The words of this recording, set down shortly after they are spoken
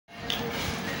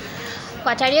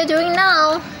What are you doing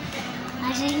now?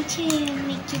 I'm going to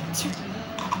make it to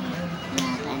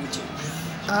lemon juice.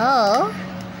 Oh,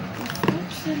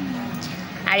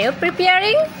 are you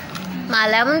preparing my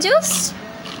lemon juice?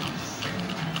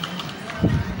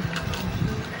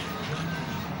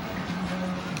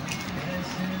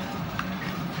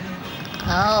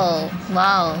 Oh,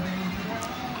 wow.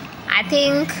 I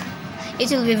think it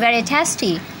will be very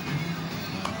tasty.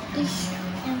 It's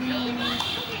very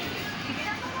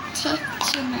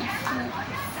tasty, my food.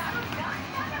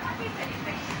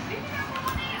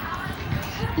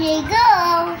 Here you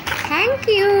go. Thank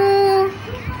you.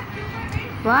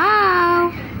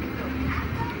 Wow.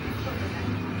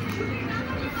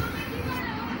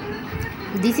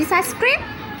 This is ice cream?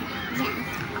 Yeah.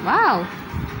 Wow.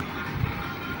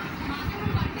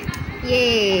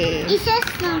 Yay. It says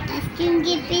not ice cream,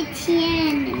 give it here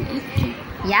and then ice cream.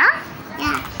 Yeah?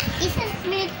 Yeah. It says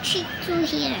milkshake to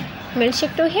here.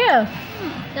 Milkshake to here.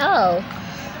 Oh.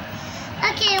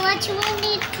 Okay, what you want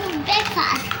me to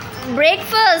breakfast?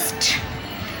 Breakfast.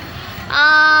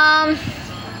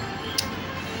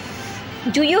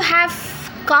 Do you have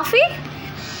coffee?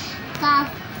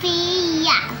 Coffee,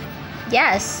 yeah.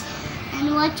 Yes.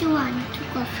 And what you want to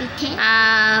coffee take?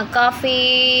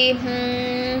 Coffee.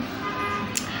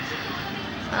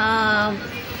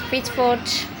 Which food?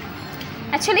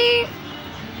 Actually,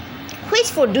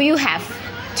 which food do you have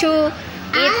to eat?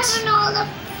 I have all the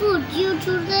food. You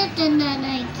do that and then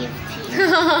I give to you.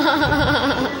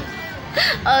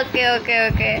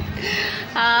 Okay.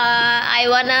 I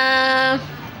wanna.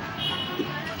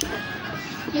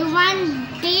 You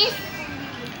want this?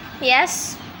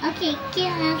 Yes. Okay.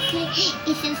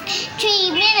 It says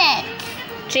 3 minutes.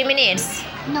 3 minutes.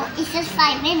 No, it says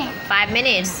 5 minutes. 5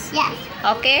 minutes. Yes.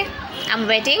 Okay. I'm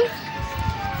waiting.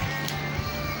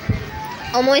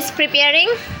 Omo is preparing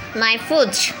my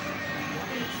food.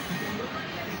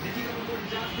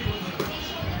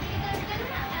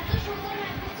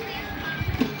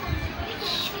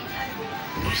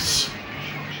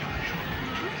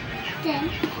 Then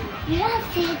you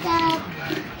have to take out.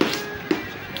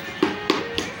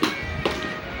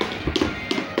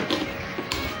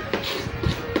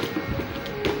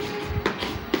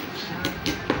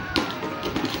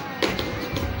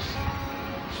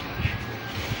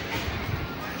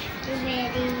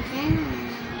 Ready then.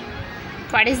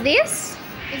 What is this?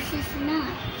 This is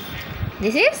nuts.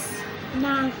 This is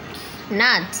Nuts.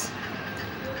 nuts.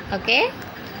 Okay.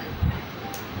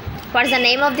 What is the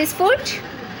name of this food?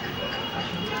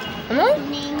 Omo?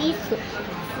 Name is fruit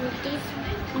is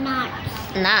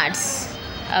nuts. Nuts.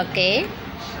 Okay.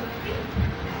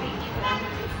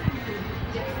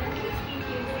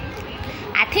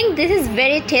 I think this is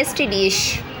very tasty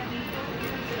dish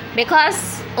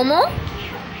because Omo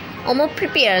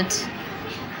prepared.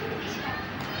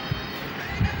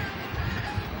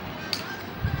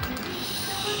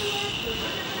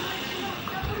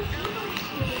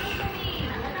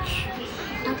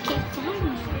 Okay,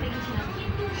 done.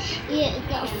 You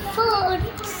got food.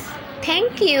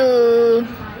 Thank you.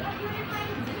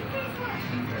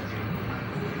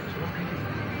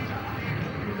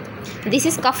 This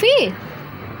is coffee.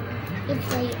 It's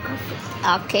for your coffee.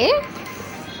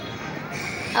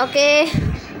 Okay.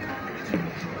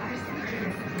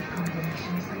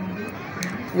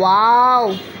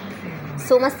 Wow,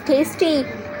 so much tasty.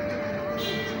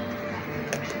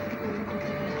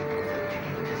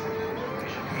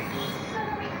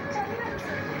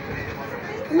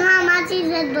 How much is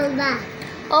it, Bulba?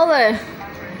 Over.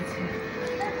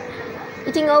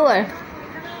 Eating over.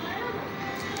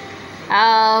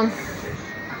 How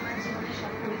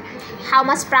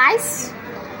much price?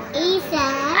 It says.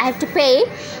 I have to pay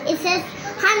It says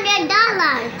 $100.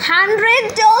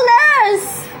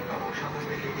 $100.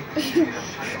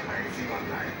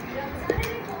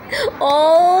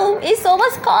 Oh, it's so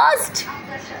much cost.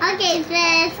 Okay, it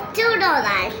says $2.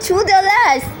 $2.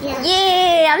 Yeah.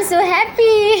 Yay! I'm so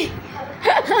happy.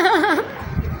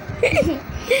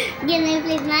 Give me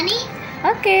please money.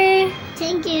 Okay.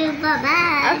 Thank you. Bye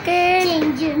bye. Okay.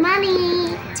 Change your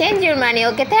money. Change your money.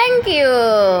 Okay. Thank you.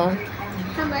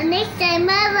 Have a next time.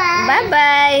 Bye bye. Bye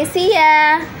bye. See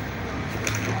ya.